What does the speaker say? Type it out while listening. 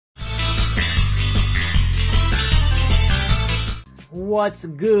What's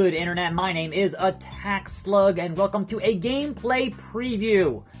good, Internet? My name is attackslug, and welcome to a gameplay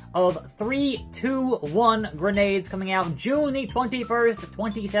preview of 3-2-1 Grenades coming out June the 21st,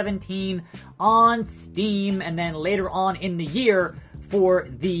 2017 on Steam, and then later on in the year for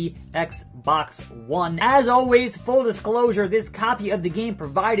the Xbox One. As always, full disclosure, this copy of the game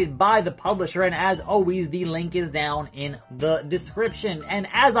provided by the publisher, and as always, the link is down in the description. And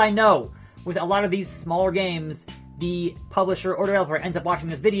as I know, with a lot of these smaller games, the publisher or developer ends up watching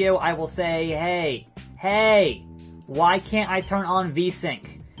this video, I will say, hey, why can't I turn on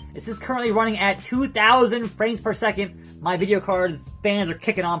VSync? This is currently running at 2,000 frames per second. My video card's fans are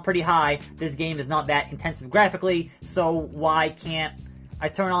kicking on pretty high. This game is not that intensive graphically, so why can't I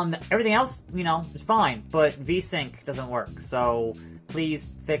turn on everything else? You know, it's fine, but VSync doesn't work. So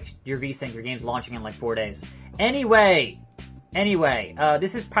please fix your VSync. Your game's launching in like 4 days. Anyway,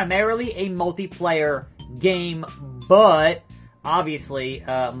 this is primarily a multiplayer game, but obviously,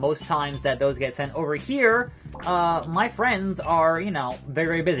 most times that those get sent over here, my friends are, you know, very,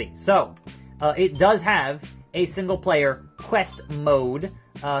 very busy. So, it does have a single-player quest mode.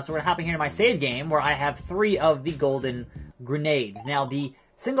 So we're hopping here to my save game, where I have 3 of the golden grenades. Now, the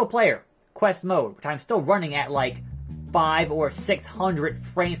single-player quest mode, which I'm still running at like 500 or 600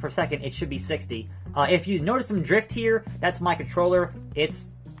 frames per second, it should be 60. If you notice some drift here, that's my controller. It's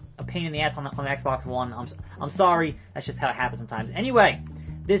a pain in the ass on the Xbox One. I'm sorry, that's just how it happens sometimes. Anyway,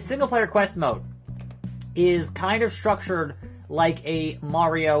 this single-player quest mode is kind of structured like a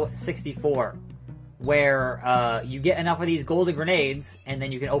Mario 64, where you get enough of these golden grenades, and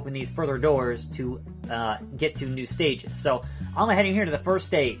then you can open these further doors to get to new stages. So I'm heading here to the first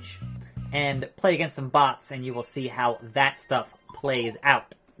stage and play against some bots, and you will see how that stuff plays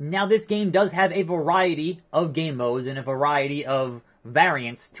out. Now, this game does have a variety of game modes and a variety of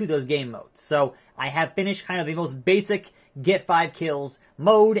variants to those game modes. So I have finished kind of the most basic get 5 kills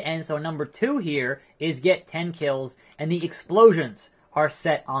mode, and so number 2 here is get 10 kills, and the explosions are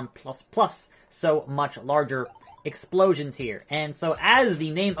set on ++, so much larger explosions here. And so as the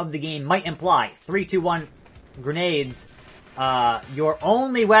name of the game might imply, 3-2-1 grenades, your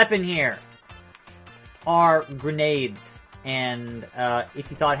only weapon here are grenades. And if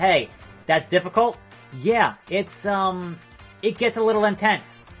you thought, hey, that's difficult, yeah, it's it gets a little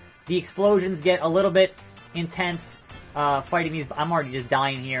intense. The explosions get a little bit intense fighting these. I'm already just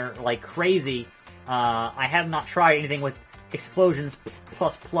dying here like crazy. I have not tried anything with explosions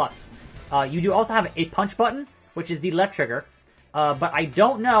 ++. You do also have a punch button, which is the left trigger, but I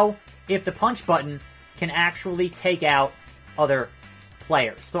don't know if the punch button can actually take out other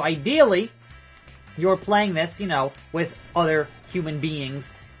players. So ideally, you're playing this, you know, with other human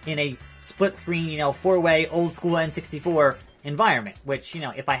beings in a split-screen, you know, 4-way, old-school N64 environment, which, you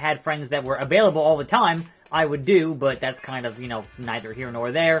know, if I had friends that were available all the time, I would do, but that's kind of, you know, neither here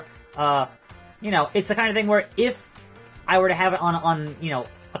nor there. You know, it's the kind of thing where if I were to have it on, you know,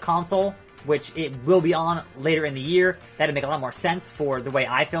 a console, which it will be on later in the year, that'd make a lot more sense for the way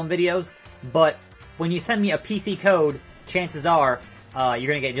I film videos, but when you send me a PC code, chances are, you're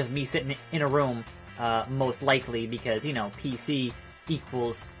gonna get just me sitting in a room, most likely, because, you know, PC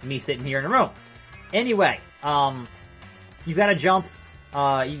equals me sitting here in a room. Anyway, you've got to jump, you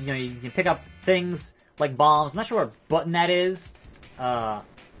know, you can pick up things like bombs. I'm not sure what button that is,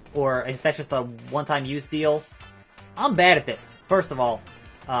 or if that's just a one-time use deal. I'm bad at this, first of all,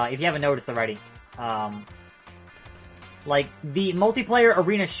 if you haven't noticed already. Like, the multiplayer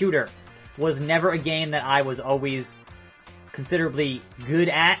arena shooter was never a game that I was always considerably good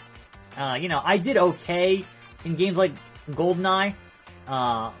at. You know, I did okay in games like GoldenEye,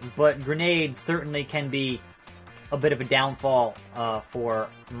 but grenades certainly can be a bit of a downfall for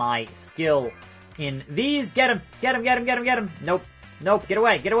my skill in these. Get him! Get him! Get him! Get him! Get him! Nope. Nope. Get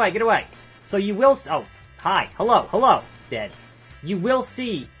away! Get away! Get away! So you will... Oh, hi. Hello. Hello. Dead. You will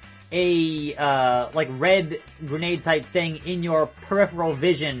see a, like, red grenade type thing in your peripheral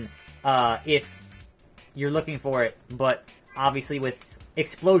vision if you're looking for it, but obviously with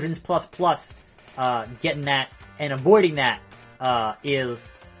explosions ++, getting that and avoiding that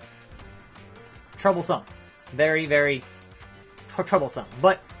is troublesome. Very, very troublesome.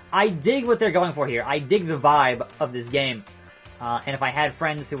 But I dig what they're going for here. I dig the vibe of this game. And if I had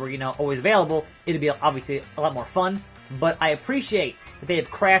friends who were, you know, always available, it'd be obviously a lot more fun. But I appreciate that they have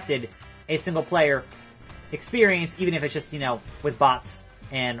crafted a single-player experience, even if it's just, you know, with bots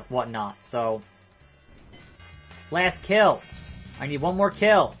and whatnot. So, last kill. I need one more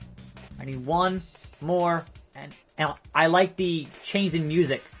kill. I need one more. And I like the change in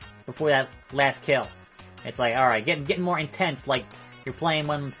music before that last kill. It's like, alright, getting more intense, like you're playing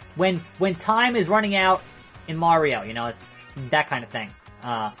when time is running out in Mario, you know, that kind of thing.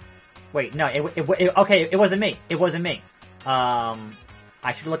 Wait, no, okay, it wasn't me. It wasn't me.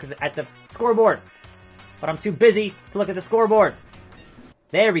 I should look at the scoreboard, but I'm too busy to look at the scoreboard.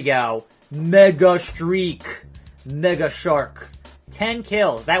 There we go. Mega streak. Mega shark. 10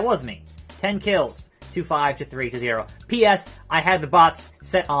 kills. That was me. 10 kills. 2-5 to 3 to 0. P.S. I had the bots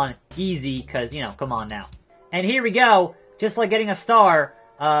set on easy, because, you know, come on now. And here we go. Just like getting a star,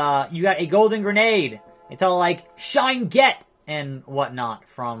 you got a golden grenade. It's all like, shine get, and whatnot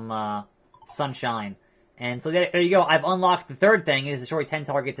from, Sunshine. And so there you go. I've unlocked the third thing, is destroy 10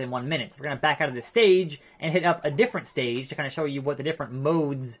 targets in 1 minute. So we're going to back out of this stage and hit up a different stage to kind of show you what the different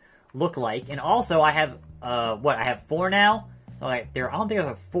modes look like. And also I have, I have 4 now? So I don't think there's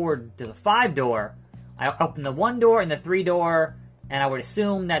a 4, there's a 5 door. I opened the 1 door and the 3 door, and I would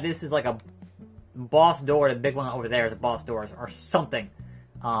assume that this is like a boss door. The big one over there is a boss door or something.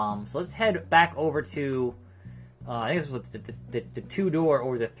 So let's head back over to, I think this was the 2 door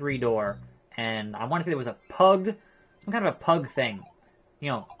or the 3 door. And I want to say there was a pug, some kind of a pug thing.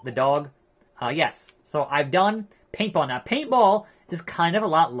 You know, the dog. Yes. So I've done paintball. Now, paintball is kind of a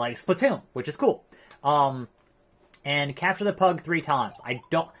lot like Splatoon, which is cool. And capture the pug 3 times. I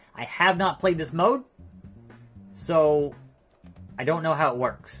have not played this mode, so I don't know how it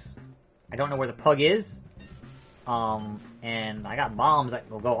works. I don't know where the pug is. And I got bombs that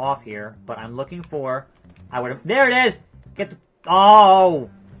will go off here, but I'm looking for, there it is! Oh!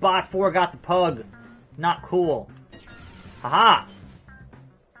 Bot 4 got the pug. Not cool. Haha!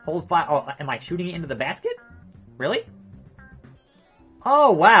 Hold fire. Oh, am I shooting it into the basket? Really?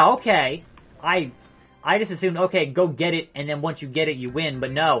 Oh, wow, okay. I just assumed, okay, go get it, and then once you get it, you win.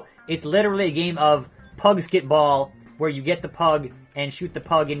 But no, it's literally a game of pug skitball, where you get the pug and shoot the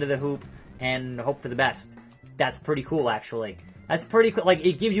pug into the hoop and hope for the best. That's pretty cool, actually. That's pretty cool. Like,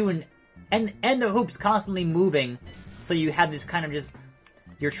 it gives you and the hoop's constantly moving, so you have this kind of just,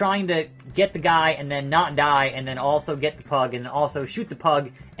 you're trying to get the guy and then not die, and then also get the pug, and also shoot the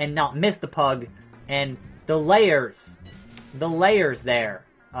pug and not miss the pug, and the layers there,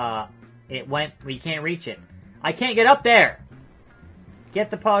 it went, we can't reach it. I can't get up there! Get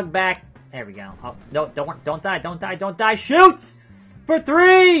the pug back. There we go. Oh, no, don't die. Shoots! For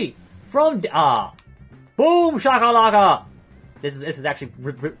 3! From, boom shakalaka! This is actually,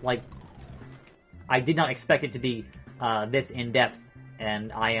 like, I did not expect it to be, this in-depth,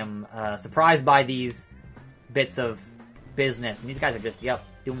 and I am, surprised by these bits of business. And these guys are just, yep,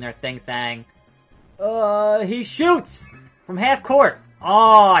 doing their thing. He shoots! From half court!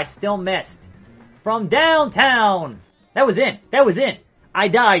 Oh, I still missed. From downtown! That was in! I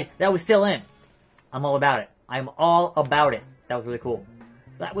died, that was still in. I'm all about it. I'm all about it. That was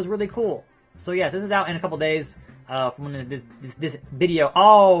really cool. So yes, this is out in a couple days, from this video.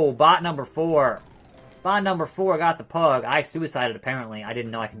 Oh, bot number 4. Bot number 4 got the pug. I suicided, apparently. I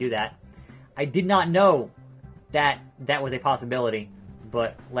didn't know I could do that. I did not know that that was a possibility.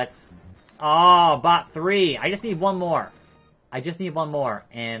 But let's... Oh, bot 3. I just need one more.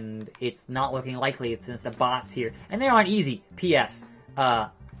 And it's not looking likely since the bots here... And they're on easy. P.S.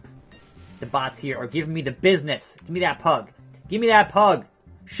 The bots here are giving me the business. Give me that pug.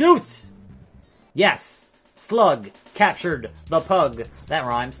 Shoots! Yes. Slug captured the pug. That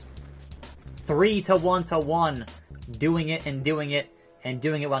rhymes. 3 to 1 to 1. Doing it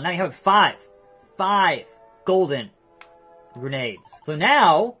well. Now you have 5 golden grenades. So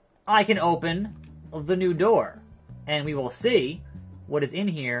now I can open the new door. And we will see what is in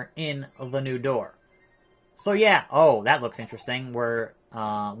here in the new door. So yeah, oh, that looks interesting. We're,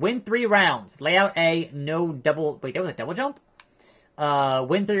 win 3 rounds. Layout A, no double, wait, that was a double jump?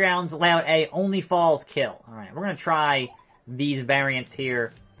 Win 3 rounds, layout A, only falls, kill. Alright, we're gonna try these variants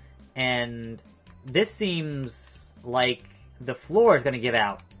here. And this seems like the floor is gonna give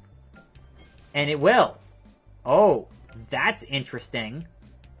out. And it will. Oh, that's interesting.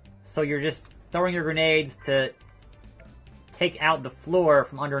 So you're just throwing your grenades to take out the floor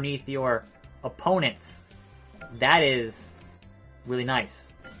from underneath your opponents. That is really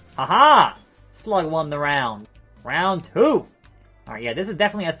nice. Haha! Slug won the round. Round 2! Alright, yeah, this is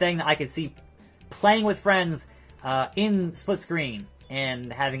definitely a thing that I could see playing with friends in split screen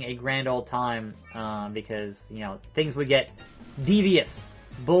and having a grand old time because, you know, things would get devious.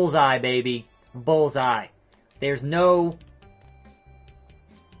 Bullseye, baby. Bullseye. There is no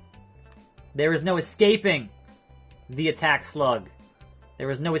escaping the attack slug. There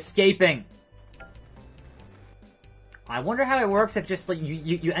is no escaping. I wonder how it works if just like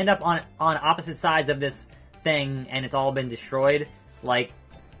you end up on opposite sides of this thing and it's all been destroyed. Like,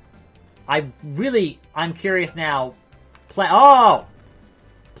 I'm curious now.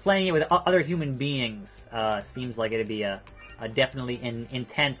 Playing it with other human beings seems like it'd be a definitely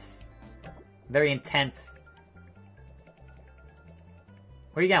intense, very intense.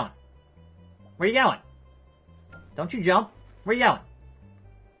 Where are you going? Where are you going? Don't you jump. Where are you going?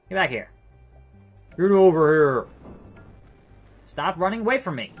 Get back here. Get over here. Stop running away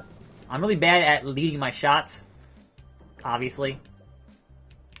from me. I'm really bad at leading my shots. Obviously.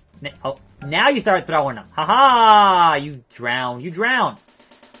 Oh, now you start throwing them. Haha! You drown. You drown.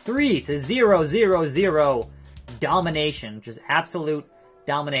 3-0-0-0. Domination. Just absolute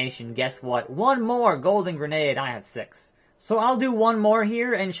domination. Guess what? One more golden grenade. I have 6. So I'll do one more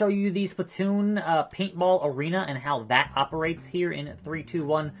here and show you the Splatoon paintball arena and how that operates here in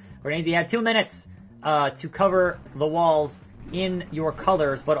 3-2-1 grenades. You have 2 minutes to cover the walls in your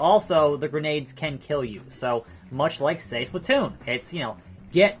colors, but also the grenades can kill you. So much like, say, Splatoon. It's, you know,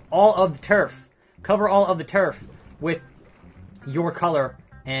 get all of the turf. Cover all of the turf with your color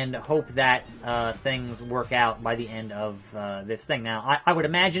and hope that things work out by the end of this thing. Now, I would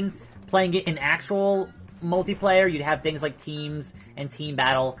imagine playing it in actual multiplayer, you'd have things like teams and team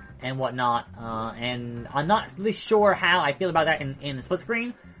battle and whatnot, and I'm not really sure how I feel about that in the split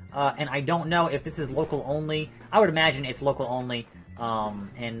screen, and I don't know if this is local only. I would imagine it's local only,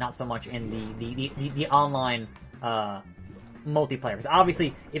 and not so much in the online multiplayer. Because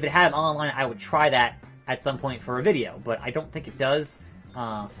obviously, if it had online, I would try that at some point for a video, but I don't think it does.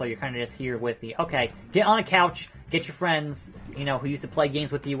 So you're kind of just here with the, okay, get on a couch, get your friends, you know, who used to play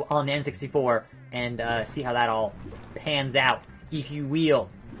games with you on the N64, and see how that all pans out, if you will.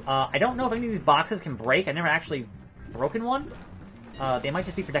 I don't know if any of these boxes can break. I never actually broken one. They might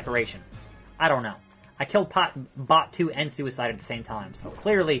just be for decoration. I don't know. I killed Bot 2 and Suicide at the same time, so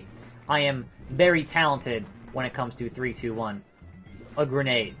clearly I am very talented when it comes to 3-2-1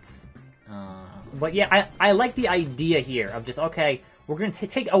 grenades. But yeah, I like the idea here of just, okay, we're going to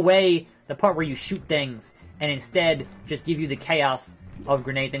take away the part where you shoot things and instead just give you the chaos of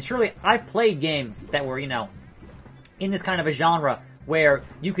grenades. And surely I've played games that were, you know, in this kind of a genre where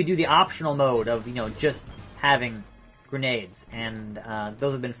you could do the optional mode of, you know, just having grenades. And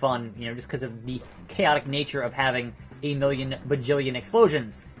those have been fun, you know, just because of the chaotic nature of having a million bajillion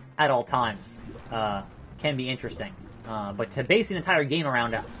explosions at all times. Can be interesting. But to base an entire game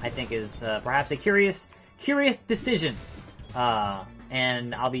around it, I think is perhaps a curious decision.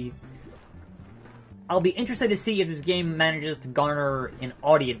 And I'll be interested to see if this game manages to garner an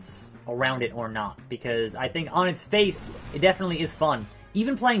audience around it or not, because I think on its face, it definitely is fun.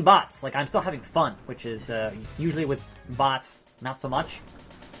 Even playing bots, like, I'm still having fun, which is usually with bots, not so much.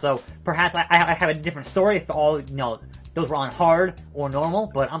 So perhaps I have a different story if all, you know, those were on hard or normal,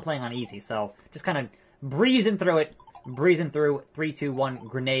 but I'm playing on easy, so just kind of breezing through it, breezing through 3-2-1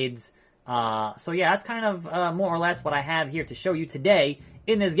 grenades. So yeah, that's kind of more or less what I have here to show you today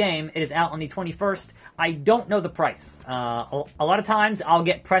in this game. It is out on the 21st. I don't know the price. A lot of times I'll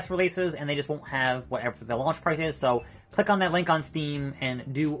get press releases and they just won't have whatever the launch price is, so click on that link on Steam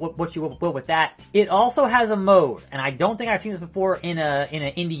and do what you will with that. It also has a mode, and I don't think I've seen this before in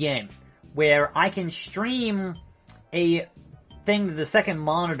an indie game, where I can stream a thing to the second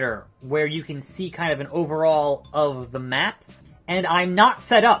monitor where you can see kind of an overall of the map, and I'm not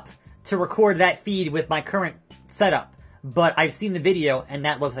set up to record that feed with my current setup, but I've seen the video and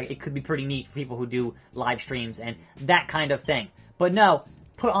that looks like it could be pretty neat for people who do live streams and that kind of thing. But no,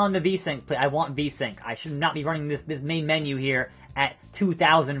 put on the VSync. I want VSync. I should not be running this main menu here at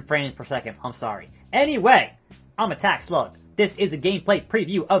 2,000 frames per second. I'm sorry. Anyway, I'm attackslug. This is a gameplay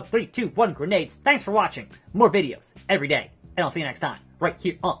preview of 3-2-1 grenades. Thanks for watching. More videos every day, and I'll see you next time right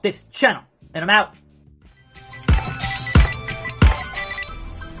here on this channel. And I'm out.